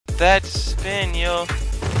that spin, yo.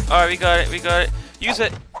 Alright, we got it, we got it. Use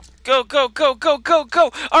it. Go, go, go, go, go,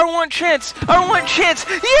 go! Our one chance! Our one chance!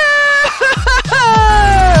 Yeah!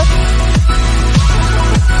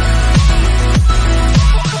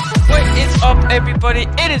 What is up, everybody?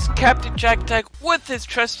 It is CaptainJackAttack with his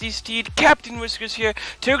trusty steed, Captain Whiskers here.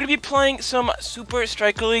 Today we're going to be playing some Super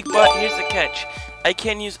Striker League, but here's the catch. I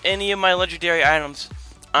can't use any of my legendary items.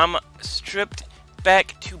 I'm stripped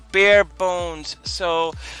back to bare bones.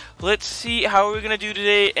 So, let's see how we're going to do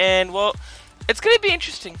today, and well, it's going to be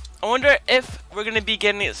interesting. I wonder if we're going to be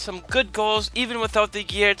getting some good goals even without the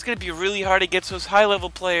gear. It's going to be really hard against those high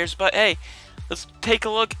level players, but hey, let's take a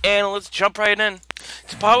look and let's jump right in.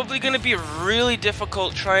 It's probably going to be really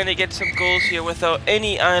difficult trying to get some goals here without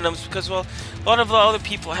any items because, well, a lot of the other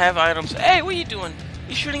people have items. Hey, what are you doing?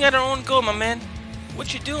 You're shooting at our own goal, my man.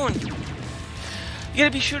 What you doing? You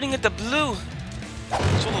gotta be shooting at the blue.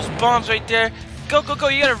 So those bombs right there. Go, go, go.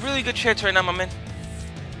 You got a really good chance right now, my man.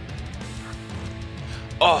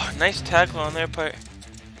 Oh, nice tackle on their part.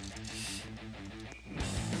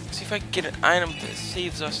 Let's see if I can get an item that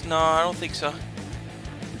saves us. No, I don't think so.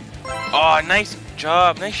 Oh, nice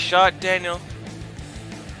job. Nice shot, Daniel.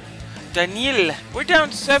 Daniel. We're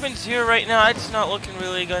down 7-0 right now. It's not looking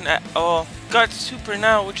really good at all. Got super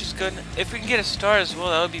now, which is good. If we can get a star as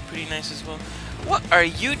well, that would be pretty nice as well. What are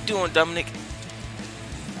you doing, Dominic?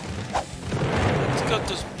 Let's get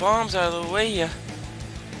those bombs out of the way here.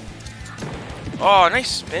 Oh, nice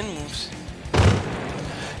spin moves.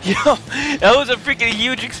 Yo, that was a freaking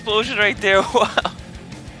huge explosion right there. Wow.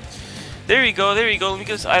 There we go, there we go. Let me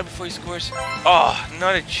get this item before he scores. Oh,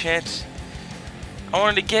 not a chance. I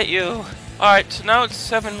wanted to get you. Alright, so now it's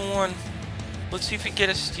 7-1. Let's see if we get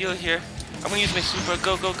a steal here. I'm gonna use my super.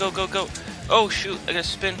 Go, go, go, go, go. Oh, shoot. I gotta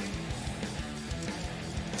spin.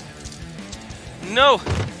 No.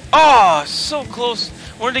 Oh, so close.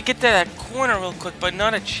 Wanted to get that corner real quick, but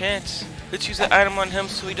not a chance. Let's use that item on him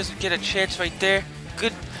so he doesn't get a chance right there.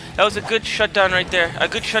 Good. That was a good shutdown right there. A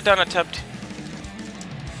good shutdown attempt.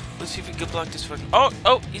 Let's see if we can block this one. Oh,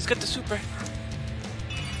 oh, he's got the super.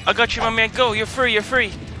 I got you, my man. Go. You're free. You're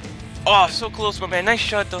free. Oh, so close, my man. Nice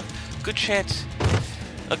shot, though. Good chance.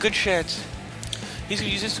 A good chance. He's going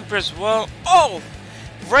to use his super as well. Oh!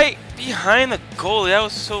 Right behind the goalie. That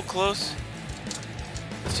was so close.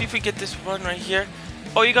 Let's see if we get this one right here.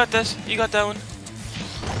 Oh, you got this. You got that one.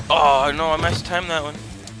 Oh, no. I mistimed that one.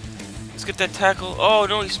 Let's get that tackle. Oh,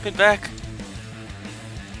 no. He spin back.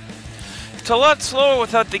 It's a lot slower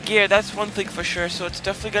without the gear. That's one thing for sure. So it's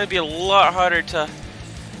definitely going to be a lot harder to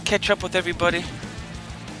catch up with everybody.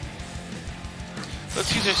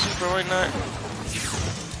 Let's use our super. Why not?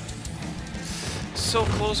 So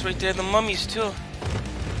close right there. The mummies too.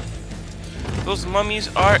 Those mummies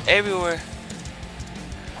are everywhere.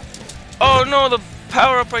 Oh no, the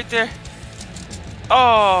power up right there.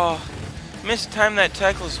 Oh, mistimed that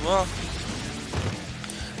tackle as well.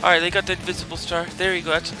 Alright, they got the invisible star. There you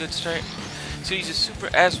go, that's a good start. So use a super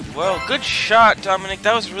as well. Good shot, Dominic.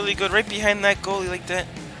 That was really good. Right behind that goalie like that.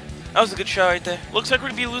 That was a good shot right there. Looks like we're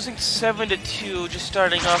going to be losing 7-2 just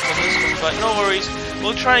starting off on this one, but no worries.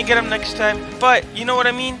 We'll try and get them next time. But, you know what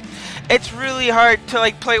I mean? It's really hard to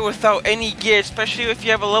like play without any gear, especially if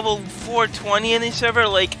you have a level 420 in the server.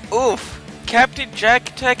 Like, oof.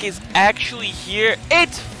 CaptainJackAttack is actually here.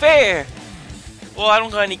 It's fair. Well, I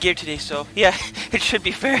don't got any gear today, so yeah, it should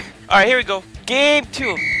be fair. Alright, here we go. Game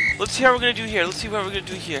 2. Let's see how we're going to do here. Let's see what we're going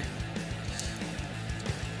to do here.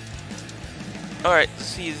 Alright, let's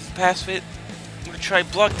see, this pass fit. I'm gonna try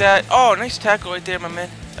and block that. Oh, nice tackle right there, my man.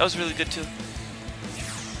 That was really good too.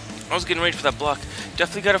 I was getting ready for that block.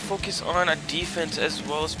 Definitely gotta focus on a defense as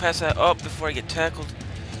well. Let's pass that up before I get tackled.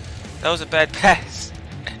 That was a bad pass.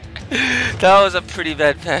 That was a pretty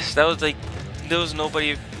bad pass. That was like, there was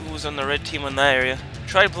nobody who was on the red team on that area.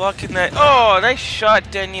 Try blocking that. Oh, nice shot,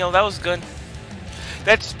 Daniel. That was good.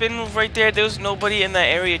 That spin move right there, there was nobody in that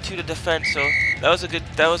area too to defend, so that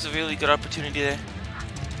was a really good opportunity there.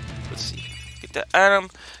 Let's see. Get that item.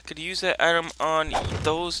 Could use that item on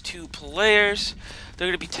those two players. They're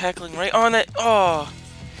gonna be tackling right on it. Oh,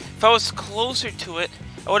 if I was closer to it,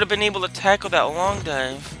 I would have been able to tackle that long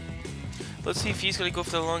dive. Let's see if he's gonna go for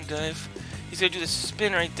the long dive. He's gonna do the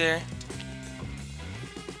spin right there.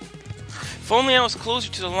 If only I was closer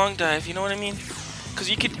to the long dive, you know what I mean? Because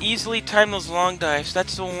you could easily time those long dives.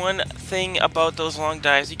 That's the one thing about those long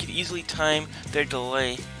dives. You could easily time their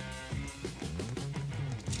delay.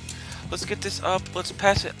 Let's get this up. Let's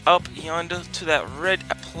pass it up yonder to that red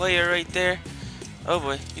player right there. Oh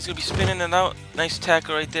boy, he's going to be spinning it out. Nice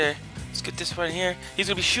tackle right there. Let's get this one here. He's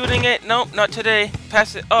going to be shooting it. Nope, not today.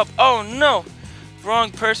 Pass it up. Oh no!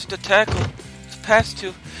 Wrong person to tackle. To pass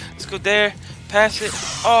to. Let's go there. Pass it.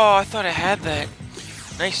 Oh, I thought I had that.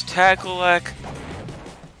 Nice tackle, Lack.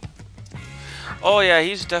 Oh yeah,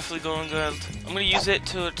 he's definitely going good. I'm gonna use it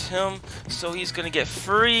to him, so he's gonna get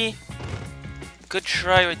free. Good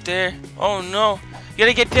try right there. Oh no, you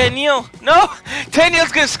gotta get Danielle. No,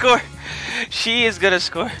 Danielle's gonna score. She is gonna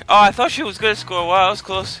score. Oh, I thought she was gonna score. Wow, that was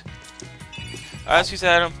close. Alright, let's use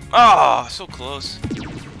Adam. Oh, so close.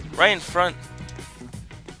 Right in front.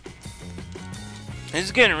 This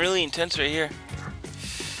is getting really intense right here.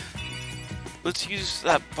 Let's use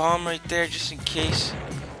that bomb right there just in case.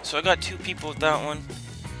 So I got 2 people with that one.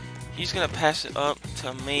 He's gonna pass it up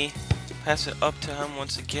to me. Pass it up to him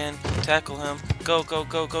once again. Tackle him. Go, go,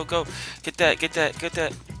 go, go, go. Get that, get that, get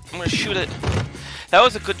that. I'm gonna shoot it. That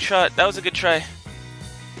was a good shot. That was a good try.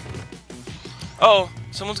 Uh oh,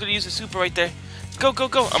 someone's gonna use a super right there. Go, go,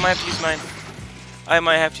 go. I might have to use mine. I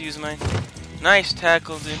might have to use mine. Nice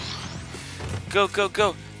tackle, dude. Go, go,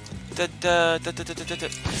 go.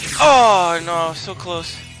 Oh no, so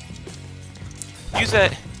close. Use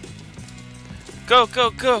that. Go,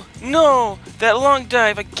 go, go. No! That long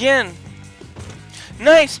dive again.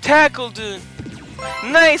 Nice tackle, dude.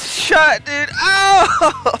 Nice shot, dude.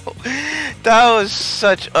 Oh! That was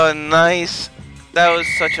such a nice. That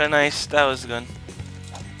was good.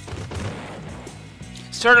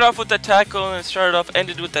 Started off with the tackle and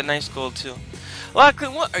ended with that nice goal, too.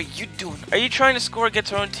 Lachlan, what are you doing? Are you trying to score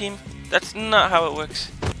against our own team? That's not how it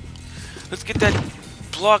works. Let's get that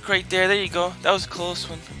block right there. There you go. That was a close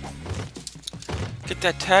one. Get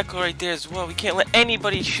that tackle right there as well. We can't let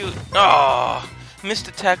anybody shoot. Oh, missed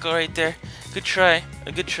the tackle right there. Good try.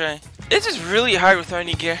 A good try. This is really hard with our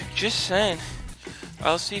new gear. Just saying.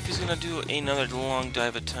 I'll see if he's going to do another long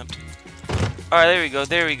dive attempt. Alright, there we go.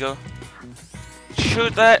 There we go.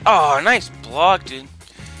 Shoot that. Oh, nice block, dude.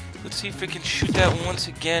 Let's see if we can shoot that once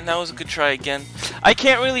again. That was a good try again. I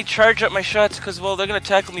can't really charge up my shots because, well, they're going to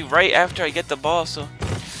tackle me right after I get the ball, so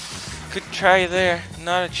good try there.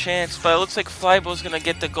 Not a chance, but it looks like Flybo's going to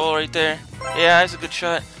get the goal right there. Yeah, that's a good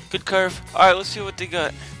shot. Good curve. Alright, let's see what they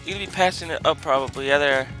got. You're going to be passing it up probably. Yeah,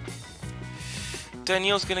 they are.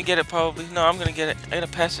 Danielle's going to get it probably. No, I'm going to get it. I'm going to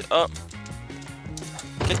pass it up.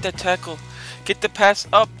 Get that tackle. Get the pass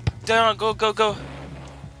up. Down. Go, go, go.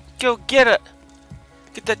 Go, get it.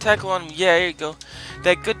 Get that tackle on him. Yeah, there you go.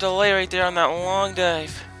 That good delay right there on that long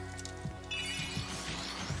dive.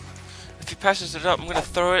 If he passes it up, I'm gonna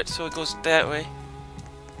throw it so it goes that way.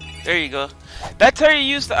 There you go. That's how you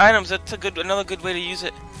use the items. That's another good way to use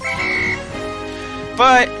it.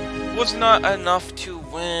 But was not enough to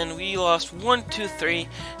win. We lost 1, 2, 3.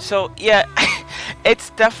 So yeah, it's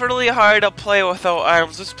definitely hard to play without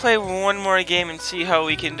items. Let's play one more game and see how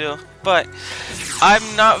we can do. But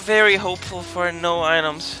I'm not very hopeful for no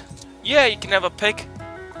items. Yeah, you can have a pick.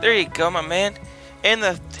 There you go, my man. And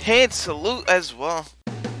the hand salute as well.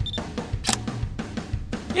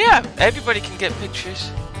 Yeah, everybody can get pictures.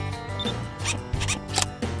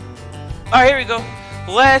 Alright, here we go.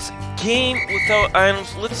 Last game without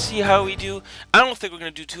items. Let's see how we do. I don't think we're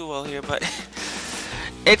going to do too well here, but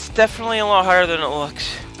it's definitely a lot harder than it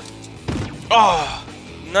looks. Oh,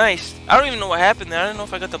 nice. I don't even know what happened there. I don't know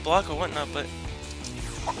if I got the block or whatnot, but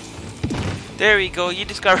there we go. You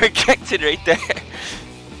just got rejected right there.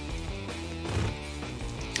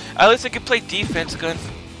 At least I could play defense gun.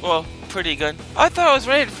 Well, pretty good. I thought I was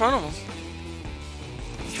right in front of him.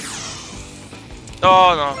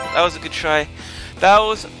 Oh no, that was a good try. That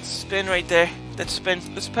was spin right there. That spin.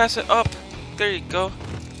 Let's pass it up. There you go.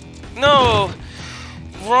 No!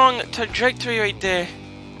 Wrong trajectory right there.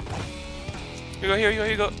 Here you go, here you go,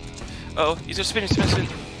 here you go. Uh oh, he's gonna spin, spin, spin.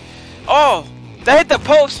 Oh! That hit the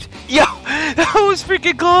post! Yo! That was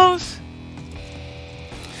freaking close!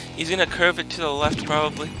 He's gonna curve it to the left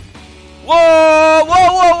probably. Whoa! Whoa,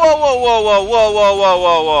 whoa, whoa, whoa, whoa, whoa, whoa, whoa, whoa,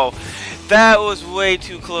 whoa, whoa. That was way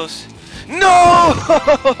too close. No!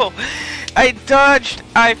 I dodged.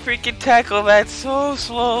 I freaking tackled that so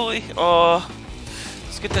slowly. Oh.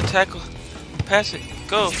 Let's get that tackle. Pass it.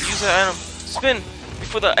 Go. Use that item. Spin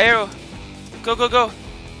before the arrow. Go, go, go.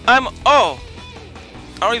 Oh!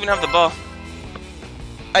 I don't even have the ball.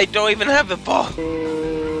 I don't even have the ball.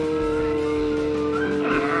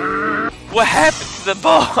 What happened to the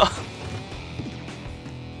ball?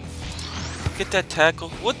 Get that tackle.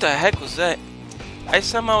 What the heck was that? I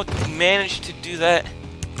somehow managed to do that.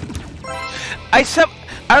 I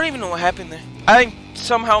don't even know what happened there. I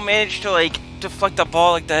somehow managed to like deflect the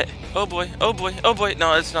ball like that. Oh boy, oh boy, oh boy.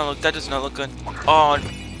 No, that does not look good. Oh,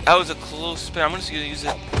 that was a close spin. I'm just gonna use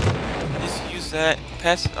it. Just use that.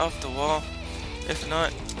 Pass it off the wall. If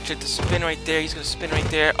not, check the spin right there. He's gonna spin right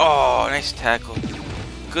there. Oh, nice tackle.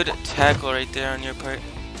 Good tackle right there on your part.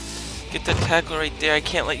 Get that tackle right there. I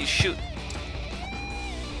can't let you shoot.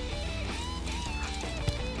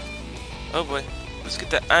 Oh boy. Let's get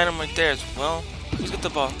that item right there as well. Who's got the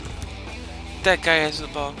ball? That guy has the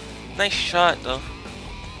ball. Nice shot though.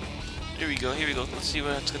 Here we go, here we go. Let's see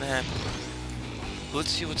what's gonna happen. Let's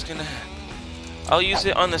see what's gonna happen. I'll use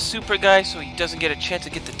it on the super guy so he doesn't get a chance to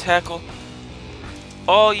get the tackle.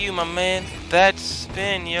 All you, my man. That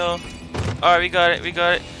spin, yo. Alright, we got it, we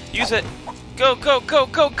got it. Use it. Go, go, go,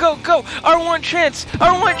 go, go, go! Our one chance!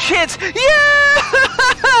 Our one chance! Yeah!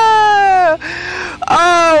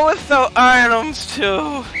 Oh, without items too.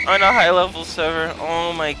 On a high level server.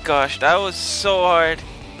 Oh my gosh, that was so hard.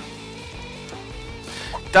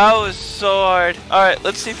 That was so hard. Alright,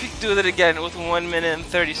 let's see if we can do that again with 1 minute and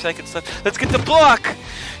 30 seconds left. Let's get the block!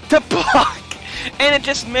 The block! And it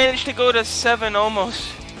just managed to go to 7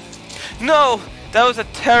 almost. No! That was a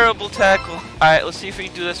terrible tackle. Alright, let's see if we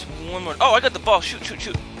can do this one more. Oh, I got the ball. Shoot, shoot,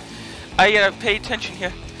 shoot. I gotta pay attention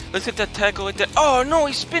here. Let's get that tackle right there. Oh no,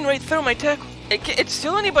 he spin right through my tackle. It's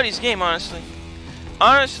still anybody's game, honestly.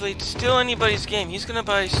 Honestly, it's still anybody's game. He's gonna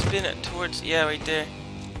probably spin it towards, yeah, right there.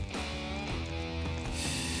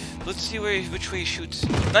 Let's see which way he shoots.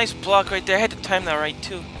 Nice block right there. I had to time that right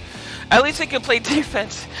too. At least I can play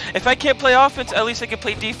defense. If I can't play offense, at least I can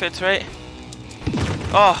play defense, right?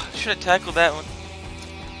 Oh, should have tackled that one.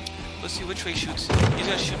 Let's see which way he shoots. He's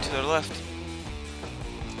gonna shoot to the left.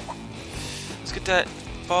 Let's get that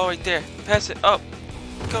ball right there. Pass it up.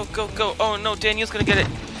 Go, go, go. Oh no, Daniel's gonna get it.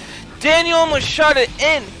 Daniel almost shot it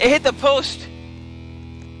in. It hit the post.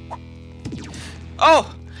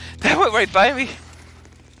 Oh, that went right by me.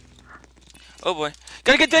 Oh boy.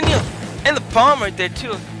 Gotta get Daniel. And the bomb right there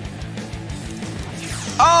too.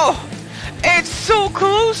 Oh, it's so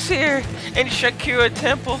close here. And Shakira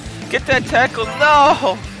Temple. Get that tackle.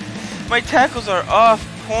 No. My tackles are off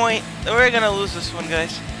point. We're gonna lose this one,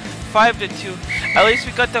 guys. 5-2. At least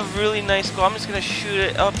we got the really nice goal. I'm just gonna shoot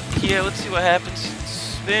it up here. Let's see what happens.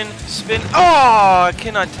 Spin, spin. Oh, I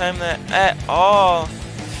cannot time that at all.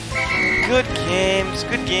 Good games,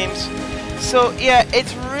 good games. So yeah,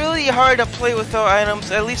 it's really hard to play without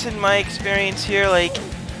items. At least in my experience here, like,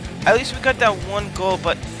 at least we got that one goal.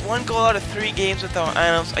 But one goal out of 3 games without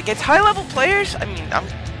items against high-level players. I mean, I'm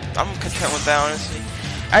content with that, honestly.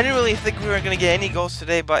 I didn't really think we were gonna get any goals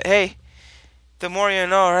today, but hey, the more you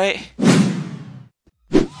know, right?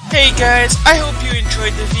 Hey guys, I hope you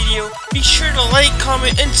enjoyed the video. Be sure to like,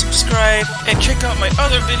 comment, and subscribe, and check out my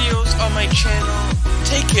other videos on my channel.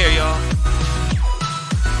 Take care, y'all.